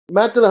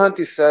Matt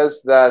Dillahunty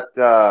says that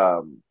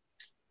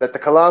the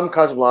Kalam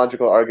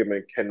cosmological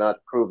argument cannot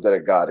prove that a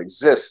God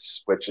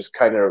exists, which is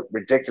kind of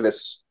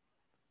ridiculous.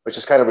 Which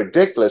is kind of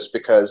ridiculous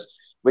because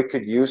we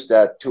could use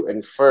that to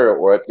infer,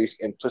 or at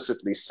least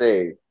implicitly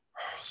say,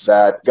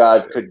 that Scott.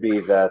 God could be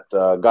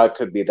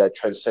that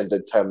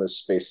transcendent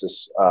timeless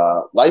spaceless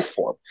life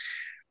form.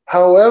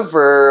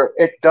 However,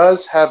 it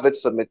does have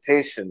its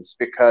limitations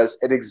because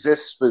it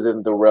exists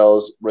within the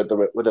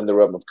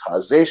realm of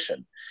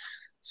causation.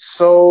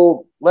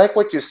 So, like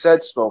what you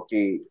said,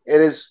 Smokey,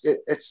 it's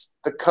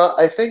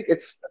I think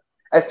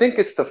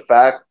it's the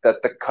fact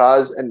that the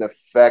cause and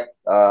effect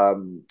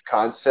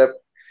concept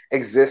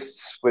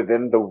exists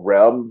within the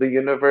realm of the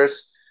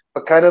universe,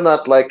 but kind of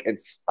not like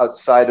it's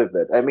outside of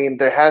it. I mean,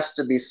 there has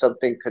to be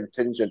something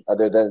contingent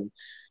other than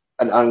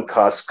an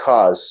uncaused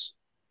cause.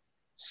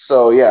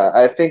 So yeah,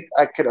 I think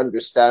I could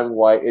understand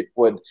why it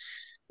would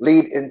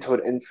lead into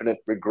an infinite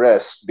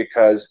regress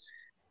because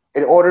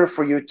in order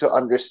for you to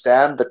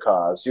understand the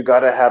cause, you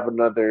gotta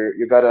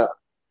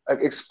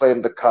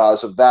explain the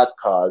cause of that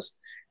cause.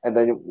 And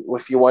then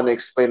if you want to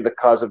explain the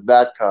cause of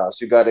that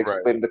cause, you gotta Right.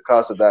 explain the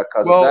cause of that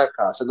cause of Well, that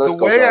cause. And the list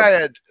goes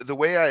on. the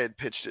way I had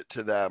pitched it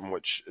to them,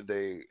 which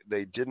they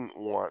didn't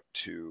want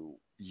to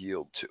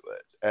yield to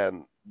it,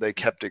 and they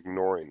kept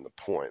ignoring the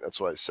point. That's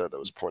why I said I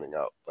was pointing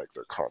out like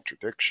their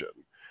contradiction.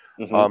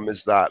 Hmm.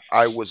 Is that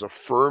I was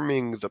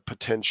affirming the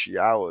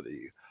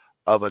potentiality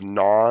of a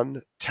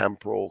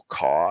non-temporal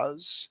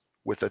cause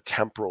with a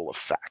temporal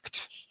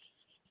effect.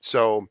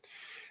 So,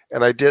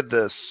 and I did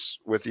this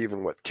with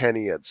even what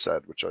Kenny had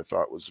said, which I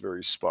thought was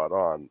very spot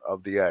on,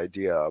 of the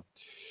idea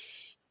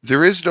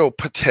there is no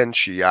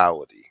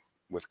potentiality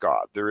with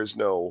God. There is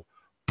no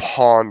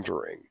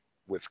pondering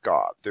with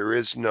God. There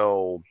is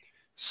no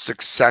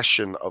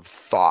succession of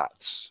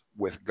thoughts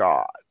with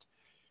God.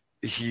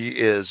 He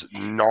is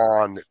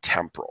non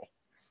temporal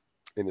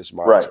in his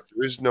Right. mindset.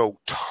 There is no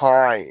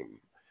time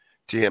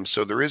to him.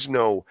 So there is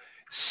no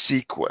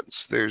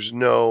sequence. There's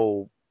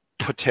no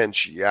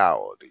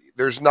potentiality.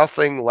 There's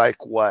nothing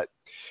like what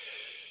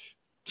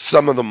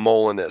some of the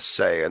Molinists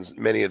say, and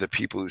many of the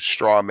people who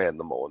strawman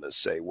the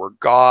Molinists say, where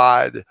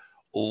God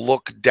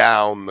looked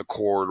down the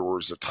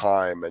corridors of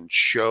time and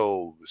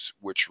chose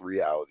which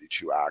reality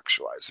to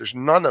actualize. There's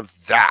none of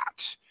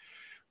that.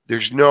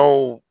 There's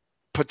no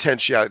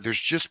potentiality. There's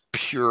just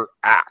pure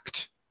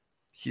act.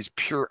 He's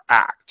pure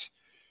act.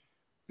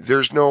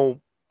 There's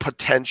no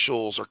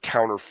potentials or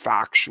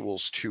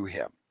counterfactuals to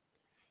him.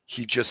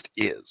 He just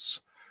is.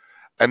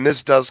 And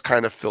this does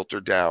kind of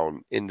filter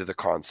down into the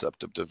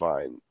concept of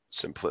divine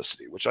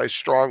simplicity, which I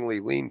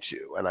strongly lean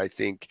to. And I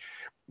think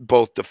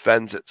both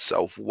defends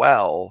itself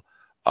well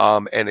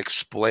and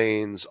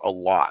explains a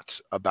lot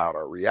about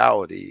our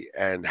reality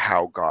and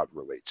how God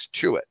relates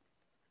to it.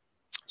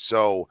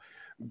 So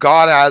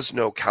God has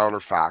no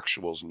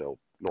counterfactuals,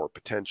 nor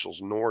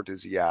potentials, nor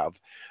does he have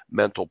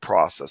mental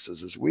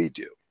processes as we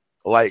do.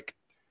 Like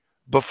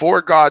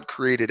before God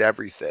created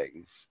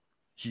everything,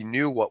 he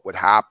knew what would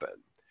happen.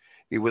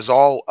 It was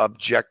all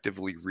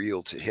objectively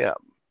real to him.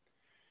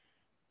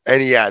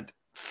 And he had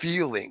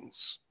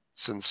feelings,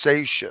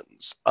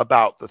 sensations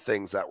about the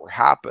things that were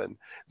happen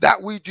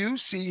that we do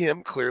see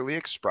him clearly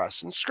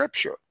express in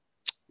scripture.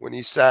 When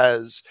he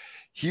says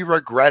he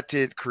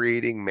regretted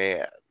creating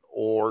man,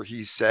 or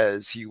he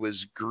says he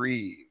was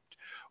grieved,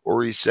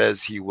 or he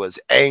says he was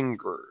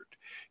angered.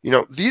 You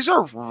know, these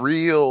are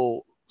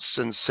real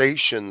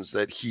sensations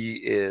that he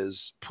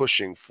is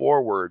pushing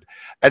forward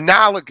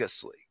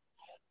analogously.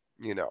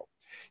 You know,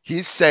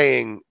 he's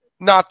saying,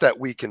 not that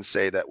we can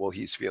say that, well,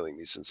 he's feeling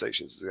these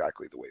sensations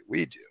exactly the way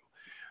we do,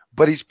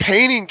 but he's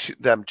painting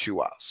them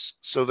to us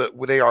so that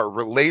they are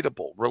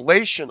relatable,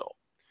 relational.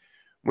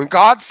 When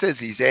God says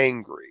he's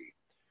angry,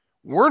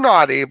 we're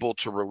not able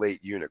to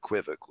relate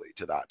unequivocally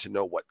to that, to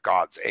know what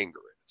God's anger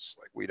is.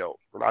 Like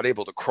we're not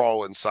able to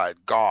crawl inside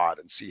God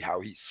and see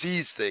how he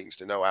sees things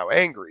to know how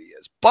angry he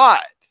is.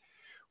 But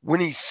when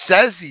he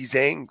says he's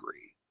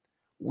angry,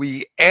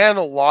 we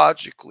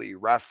analogically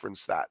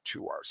reference that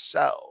to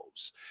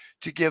ourselves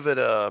to give it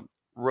a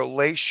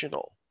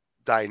relational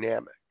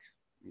dynamic.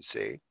 You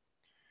see?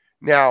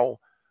 Now,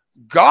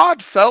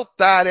 God felt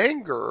that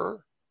anger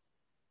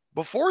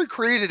before he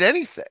created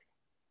anything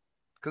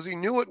because he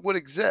knew it would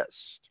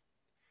exist.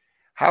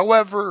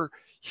 However,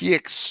 he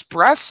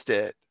expressed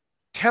it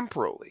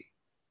temporally.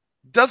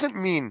 Doesn't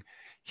mean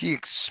he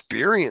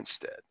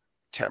experienced it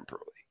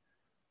temporally,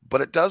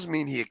 but it does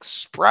mean he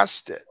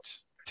expressed it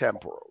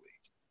temporally.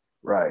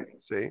 Right.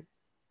 See?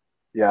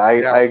 Yeah,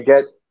 Now,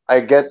 I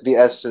get the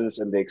essence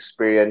and the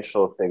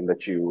experiential thing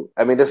that you.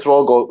 I mean, this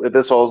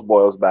all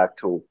boils back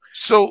to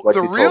so what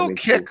the you told real me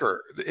too.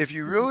 kicker, if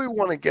you Mhm. really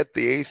want to get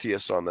the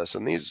atheists on this,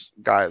 and these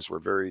guys were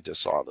very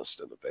dishonest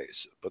and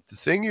evasive, but the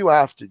thing you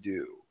have to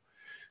do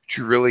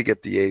to really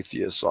get the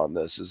atheists on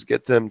this is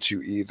get them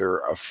to either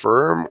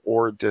affirm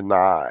or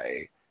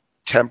deny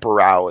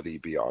temporality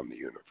beyond the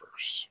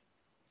universe.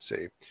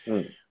 See,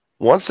 Mm.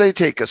 once they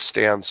take a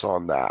stance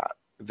on that,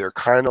 they're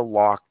kind of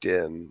locked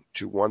in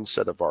to one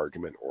set of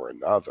argument or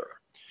another.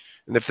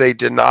 And if they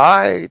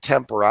deny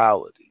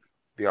temporality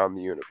beyond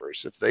the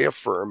universe, if they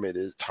affirm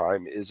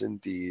time is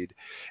indeed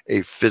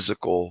a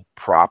physical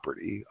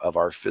property of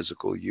our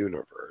physical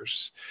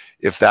universe,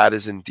 if that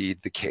is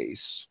indeed the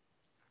case,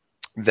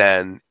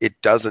 then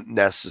it doesn't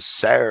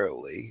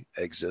necessarily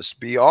exist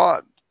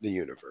beyond the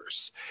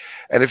universe.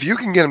 And if you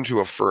can get them to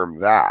affirm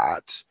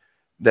that,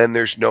 then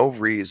there's no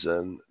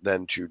reason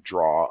then to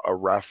draw a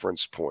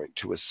reference point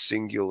to a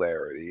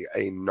singularity,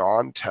 a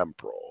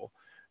non-temporal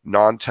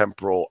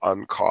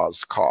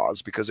uncaused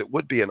cause, because it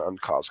would be an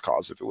uncaused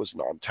cause if it was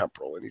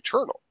non-temporal and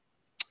eternal.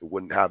 It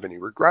wouldn't have any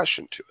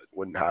regression to it,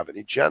 wouldn't have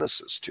any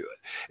genesis to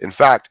it. In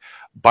fact,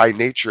 by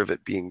nature of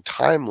it being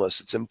timeless,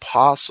 it's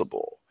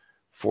impossible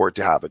for it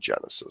to have a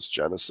genesis.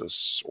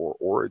 Genesis or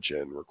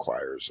origin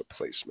requires a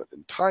placement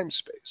in time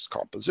space,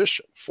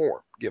 composition,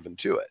 form given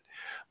to it.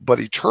 But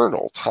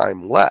eternal,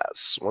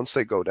 timeless, once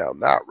they go down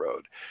that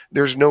road,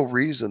 there's no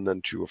reason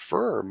then to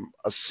affirm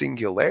a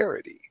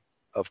singularity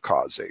of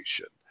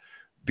causation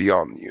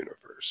beyond the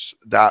universe,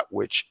 that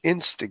which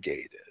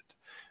instigated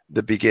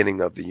the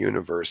beginning of the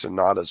universe, and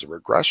not as a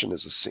regression,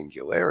 as a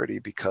singularity,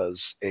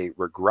 because a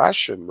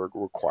regression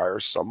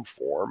requires some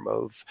form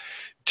of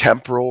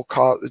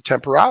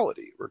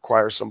temporality,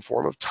 requires some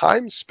form of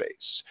time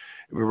space.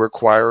 It would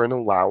require an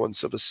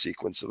allowance of a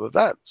sequence of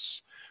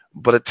events.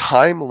 But a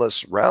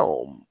timeless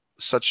realm,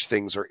 such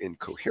things are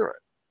incoherent.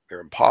 They're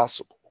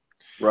impossible.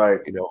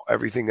 Right.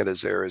 Everything that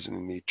is there is in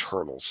an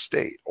eternal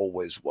state,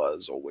 always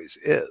was, always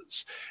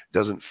is. It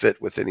doesn't fit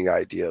with any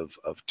idea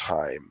of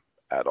time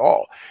at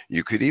all.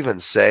 You could even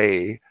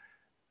say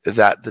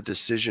that the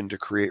decision to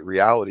create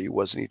reality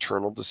was an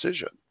eternal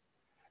decision.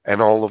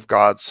 And all of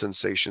God's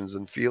sensations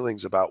and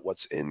feelings about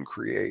what's in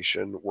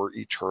creation were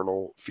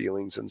eternal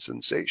feelings and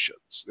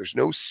sensations. There's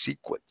no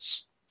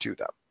sequence to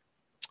them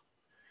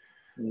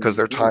because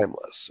they're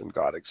timeless, and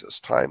God exists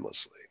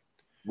timelessly.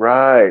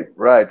 Right,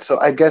 right. So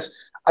I guess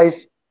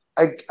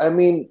I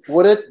mean,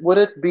 would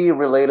it be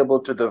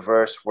relatable to the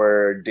verse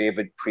where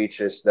David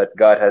preaches that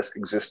God has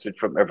existed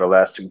from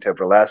everlasting to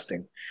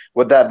everlasting?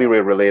 Would that be a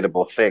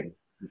relatable thing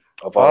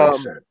of all you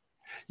Um, said?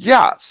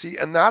 yeah, see,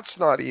 and that's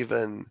not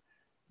even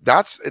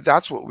that's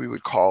what we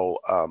would call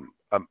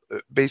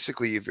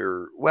basically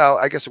either, well,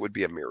 I guess it would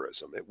be a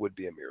merism. It would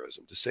be a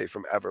merism to say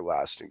from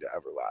everlasting to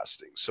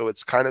everlasting. So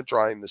it's kind of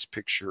drawing this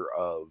picture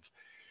of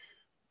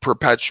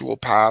perpetual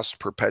past,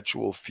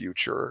 perpetual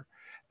future.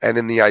 And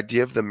in the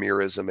idea of the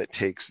merism, it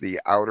takes the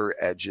outer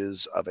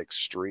edges of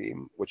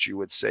extreme, which you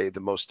would say the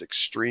most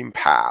extreme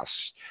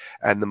past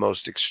and the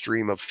most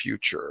extreme of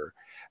future,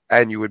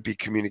 and you would be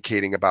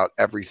communicating about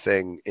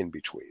everything in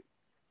between.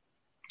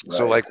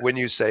 So, Right. like when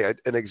you say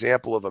an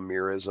example of a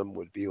merism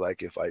would be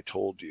like if I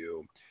told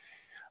you,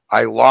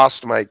 I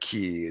lost my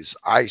keys,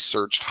 I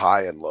searched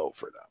high and low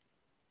for them.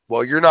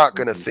 Well, you're not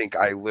going to Mhm. think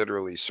I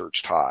literally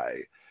searched high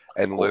Of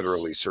and course.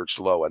 literally searched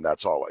low and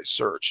that's all I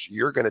searched.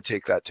 You're going to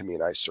take that to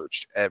mean I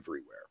searched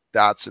everywhere.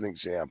 That's an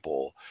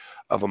example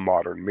of a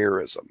modern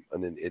merism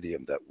and an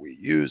idiom that we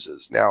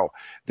uses. Now,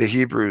 the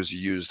Hebrews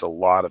used a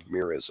lot of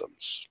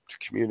merisms to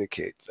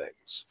communicate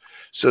things.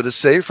 So to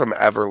say from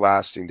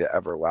everlasting to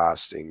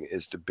everlasting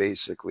is to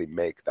basically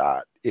make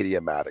that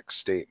idiomatic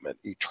statement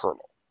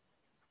eternal.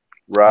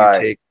 You Right.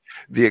 take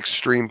the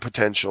extreme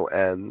potential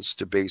ends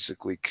to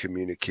basically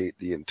communicate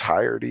the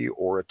entirety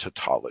or a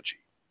tautology.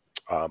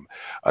 Um,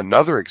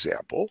 Another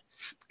example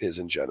is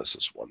in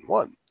Genesis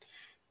 1:1.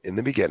 In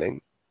the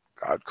beginning,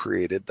 God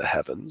created the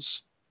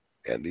heavens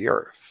and the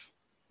earth.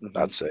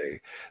 Hmm.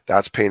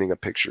 That's painting a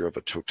picture of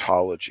a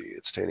tautology.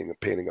 It's painting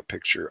a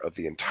picture of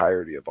the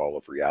entirety of all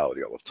of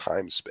reality, all of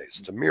time space.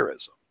 It's a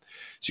merism.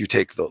 So you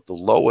take the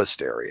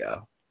lowest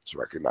area, it's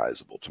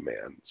recognizable to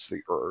man, it's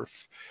the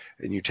earth,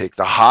 and you take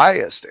the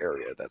highest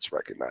area that's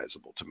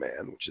recognizable to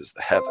man, which is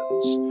the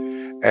heavens,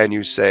 and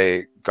you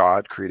say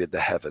God created the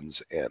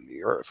heavens and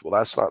the earth. Well,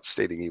 that's not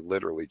stating he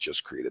literally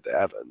just created the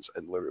heavens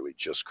and literally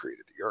just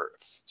created the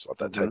earth. It's not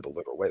that Hmm. type of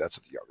literal way. That's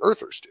what the young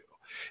earthers do.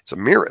 It's a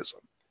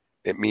merism.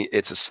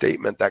 It's a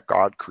statement that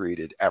God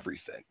created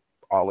everything,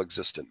 all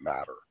existent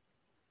matter.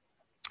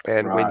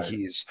 And when Right.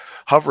 he's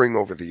hovering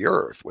over the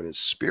earth, when his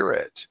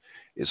spirit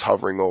is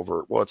hovering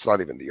over, well, it's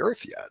not even the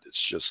earth yet.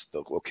 It's just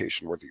the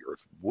location where the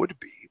earth would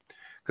be,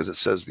 because it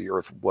says the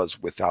earth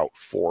was without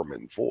form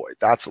and void.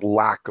 That's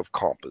lack of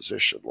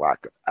composition,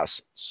 lack of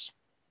essence.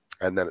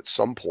 And then at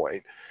some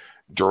point,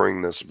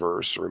 during this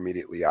verse or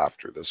immediately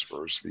after this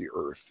verse, the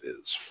earth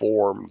is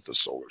formed, the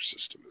solar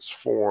system is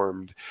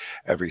formed,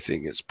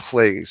 everything is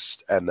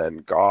placed, and then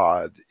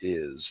God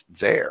is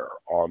there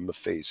on the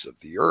face of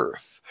the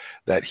earth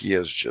that he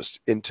has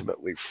just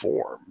intimately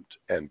formed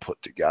and put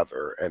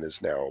together and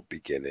is now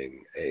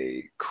beginning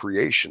a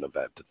creation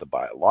event at the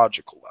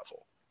biological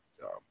level.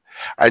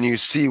 And you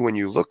see, when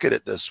you look at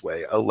it this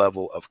way, a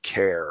level of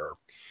care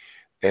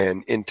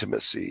and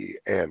intimacy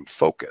and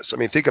focus. I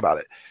mean, think about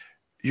it.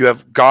 You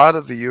have God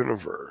of the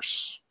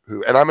universe,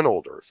 who, and I'm an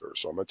old earther,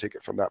 so I'm going to take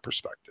it from that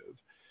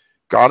perspective.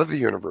 God of the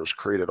universe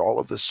created all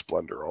of this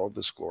splendor, all of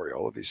this glory,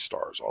 all of these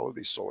stars, all of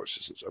these solar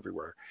systems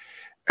everywhere.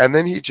 And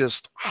then he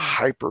just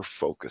hyper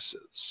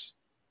focuses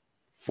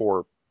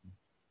for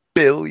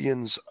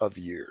billions of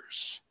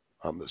years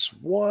on this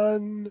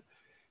one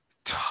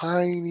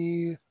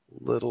tiny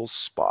little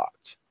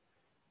spot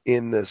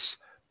in this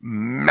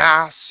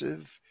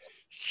massive,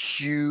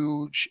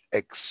 huge,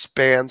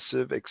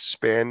 expansive,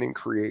 expanding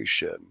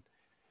creation.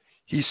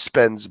 He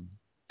spends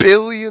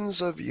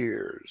billions of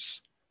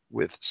years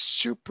with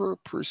super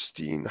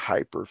pristine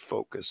hyper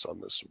focus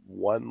on this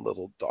one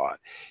little dot,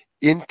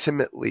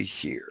 intimately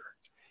here,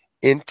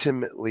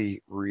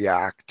 intimately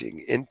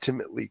reacting,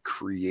 intimately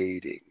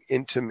creating,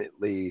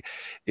 intimately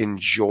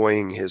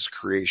enjoying his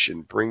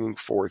creation, bringing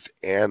forth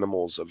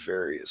animals of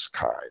various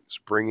kinds,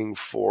 bringing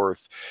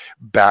forth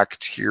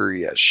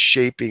bacteria,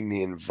 shaping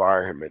the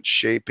environment,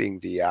 shaping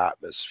the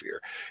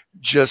atmosphere,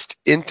 just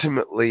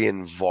intimately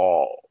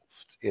involved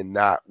in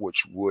that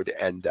which would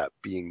end up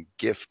being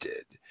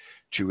gifted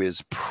to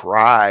his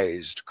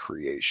prized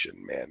creation,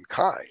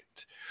 mankind,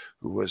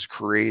 who was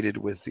created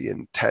with the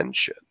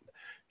intention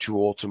to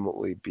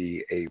ultimately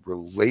be a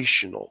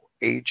relational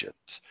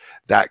agent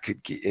that could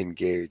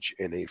engage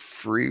in a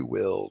free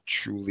will,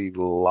 truly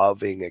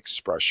loving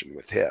expression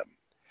with him.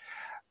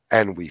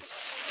 And we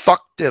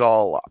fucked it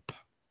all up.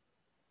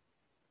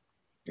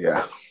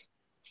 Yeah.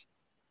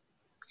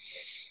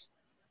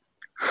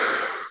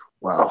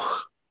 Wow.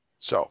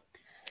 So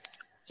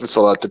it's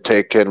a lot to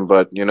take in,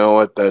 but you know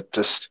what? That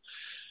just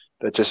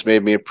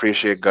made me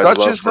appreciate God's such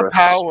love is the for us.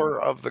 power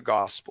of the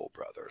gospel,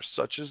 brother.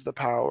 Such is the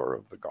power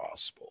of the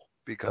gospel.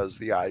 Because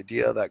the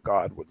idea that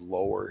God would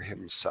lower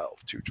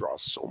himself to draw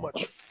so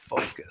much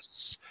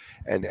focus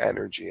and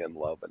energy and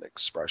love and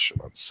expression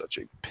on such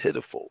a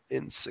pitiful,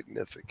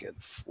 insignificant,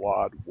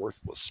 flawed,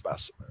 worthless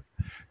specimen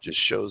just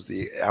shows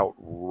the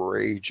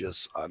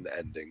outrageous,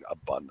 unending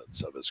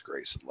abundance of his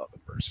grace and love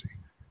and mercy.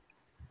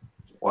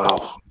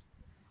 Wow.